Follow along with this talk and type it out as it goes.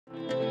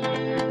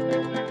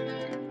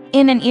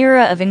In an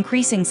era of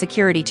increasing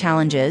security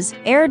challenges,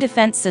 air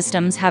defense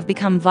systems have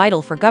become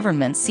vital for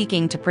governments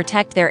seeking to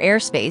protect their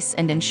airspace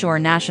and ensure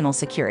national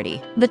security.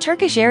 The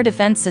Turkish air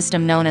defense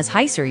system known as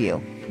Hisar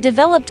U,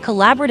 developed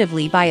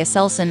collaboratively by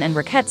Aselsan and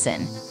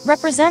Roketsan,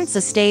 represents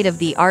a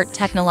state-of-the-art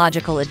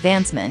technological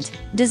advancement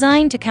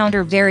designed to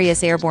counter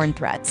various airborne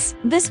threats.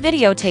 This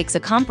video takes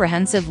a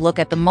comprehensive look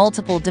at the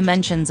multiple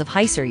dimensions of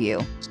Hisar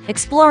U,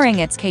 exploring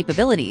its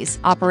capabilities,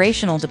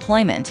 operational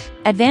deployment,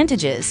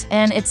 advantages,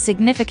 and its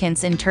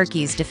significance in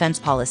Turkey's defense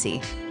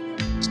policy.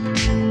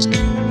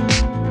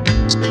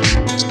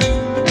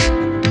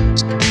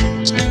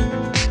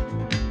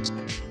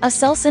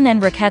 Aselsan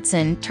and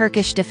Roketsan,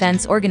 Turkish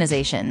defense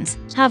organizations,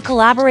 have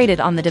collaborated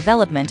on the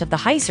development of the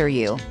Hisar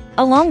U,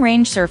 a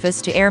long-range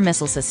surface-to-air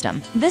missile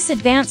system. This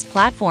advanced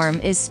platform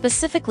is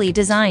specifically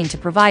designed to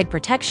provide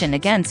protection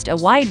against a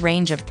wide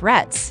range of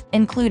threats,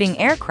 including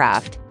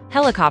aircraft,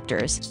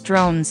 helicopters,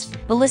 drones,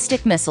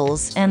 ballistic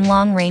missiles, and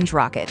long-range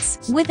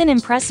rockets. With an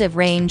impressive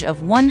range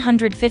of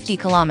 150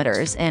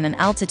 kilometers and an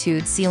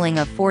altitude ceiling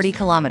of 40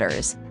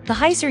 kilometers, the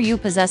Hisar U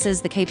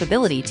possesses the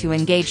capability to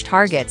engage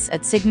targets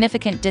at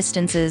significant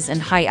distances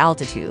and high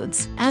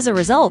altitudes. As a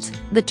result,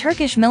 the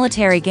Turkish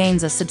military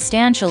gains a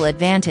substantial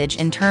advantage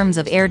in terms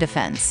of air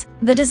defense.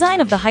 The design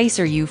of the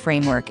Hisar U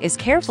framework is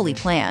carefully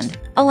planned,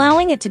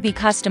 allowing it to be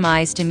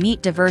customized to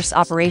meet diverse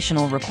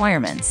operational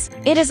requirements.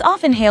 It is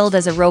often hailed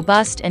as a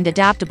robust and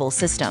adaptable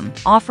system,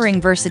 offering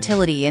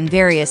versatility in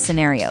various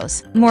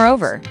scenarios.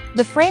 Moreover,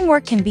 the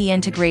framework can be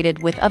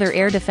integrated with other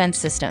air defense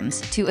systems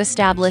to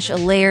establish a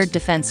layered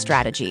defense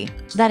strategy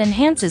that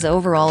enhances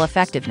overall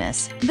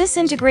effectiveness. This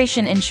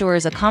integration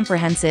ensures a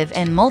comprehensive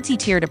and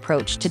multi-tiered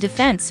approach to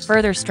defense,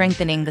 further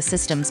strengthening the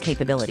system's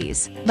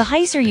capabilities. The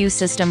Hisar U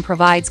system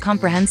provides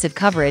comprehensive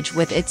coverage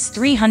with its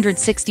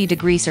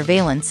 360-degree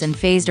surveillance and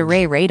phased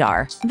array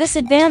radar. This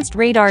advanced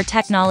radar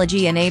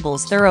technology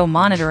enables thorough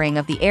monitoring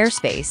of the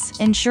airspace,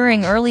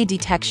 ensuring early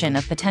detection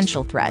of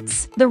potential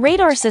threats. The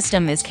radar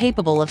system is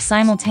capable of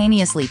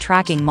simultaneously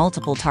tracking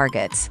multiple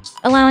targets,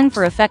 allowing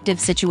for effective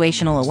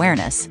situational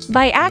awareness.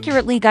 By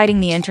accurately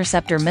guiding the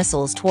interceptor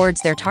missiles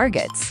towards their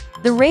targets,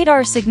 the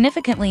radar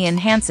significantly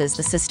enhances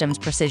the system's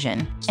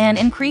precision and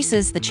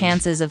increases the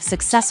chances of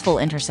successful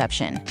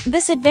interception.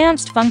 This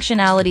advanced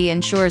functionality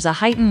ensures a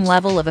heightened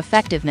level of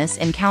effectiveness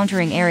in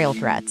countering aerial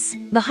threats.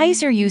 The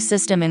Hisar U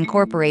system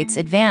incorporates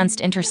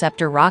advanced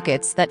interceptor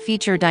rockets that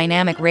feature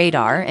dynamic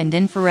radar and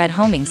infrared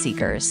homing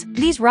seekers.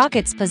 These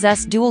rockets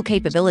possess dual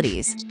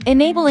capabilities,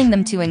 enabling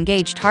them to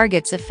engage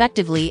targets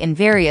effectively in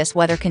various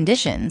weather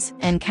conditions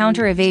and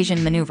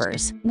counter-evasion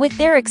maneuvers. With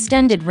their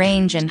extended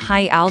range and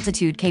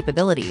high-altitude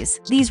capabilities,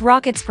 these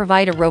rockets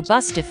provide a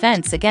robust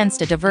defense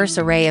against a diverse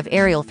array of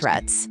aerial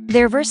threats.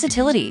 Their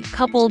versatility,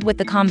 coupled with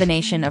the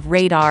combination of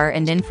radar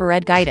and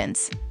infrared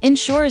guidance,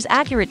 ensures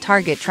accurate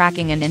target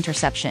tracking and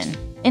interception,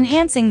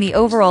 enhancing the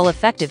overall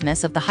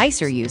effectiveness of the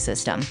Hisar U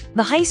system.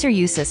 The Hisar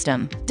U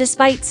system,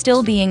 despite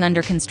still being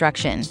under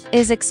construction,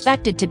 is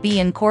expected to be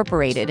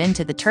incorporated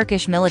into the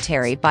Turkish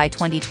military by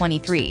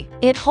 2023.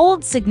 It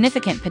holds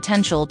significant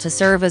potential to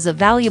serve as a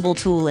valuable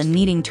tool in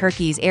meeting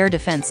Turkey's air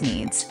defense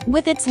needs.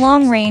 With its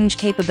long-range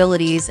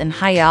capabilities and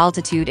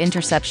high-altitude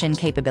interception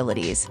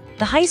capabilities,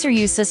 the Hisar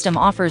U system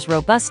offers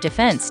robust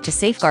defense to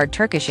safeguard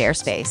Turkish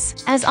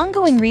airspace. As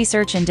ongoing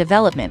research and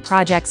development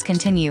projects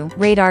continue,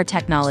 radar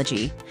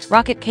technology,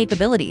 rocket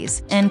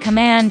capabilities, and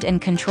command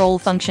and control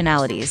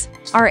functionalities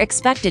are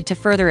expected to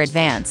further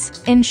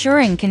advance,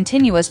 ensuring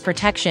continuous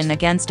protection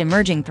against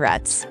emerging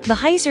threats. The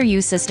Hisar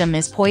U system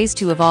is poised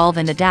to evolve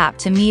and adapt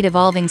to meet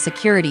evolving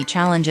security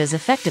challenges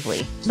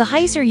effectively. The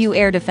Hisar U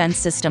air defense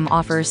system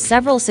offers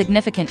several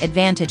significant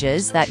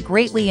advantages that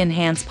greatly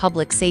enhance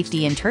public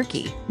safety in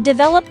Turkey.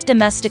 Developed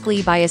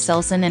domestically by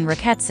Aselsan and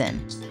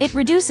Roketsan, it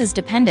reduces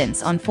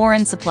dependence on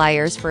foreign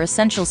suppliers for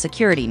essential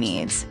security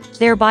needs,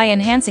 thereby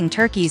enhancing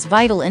Turkey's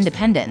vital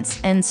independence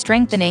and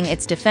strengthening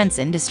its defense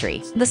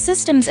industry. The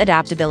system's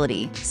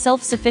adaptability,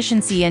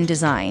 self-sufficiency in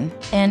design,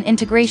 and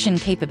integration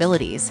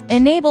capabilities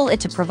enable it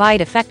to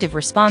provide effective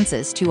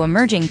responses to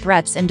emerging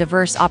threats in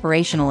diverse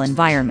operational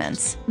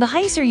environments. The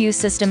Hisar U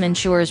system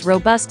ensures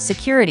robust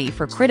security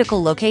for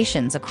critical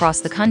locations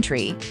across the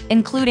country,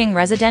 including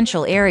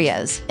residential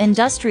areas,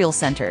 industrial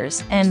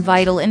centers, and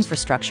vital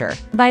infrastructure.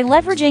 By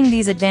leveraging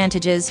these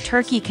advantages,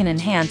 Turkey can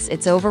enhance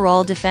its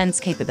overall defense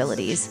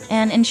capabilities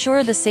and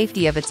ensure the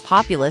safety of its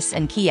populace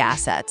and key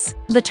assets.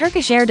 The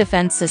Turkish air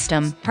defense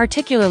system,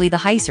 particularly the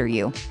Hisar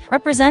U,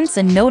 represents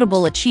a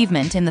notable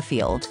achievement in the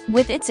field.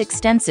 With its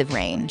extensive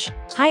range,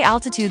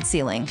 high-altitude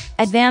ceiling,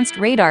 advanced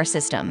radar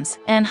systems,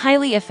 and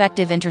highly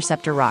effective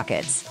interceptor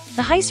rockets,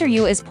 the Hisar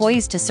U is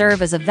poised to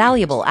serve as a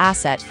valuable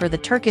asset for the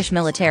Turkish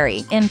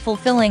military in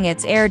fulfilling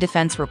its air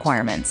defense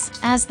requirements.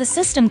 As the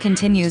system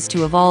continues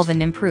to evolve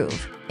and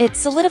improve, it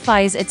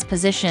solidifies its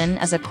position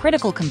as a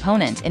critical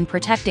component in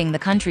protecting the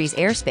country's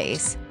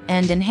airspace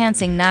and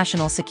enhancing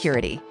national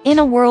security. In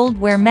a world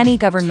where many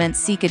governments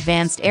seek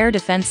advanced air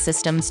defense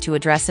systems to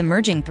address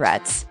emerging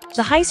threats,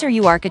 the Hisar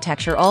U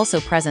architecture also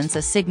presents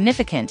a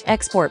significant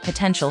export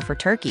potential for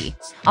Turkey,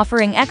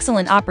 offering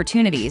excellent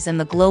opportunities in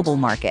the global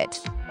market.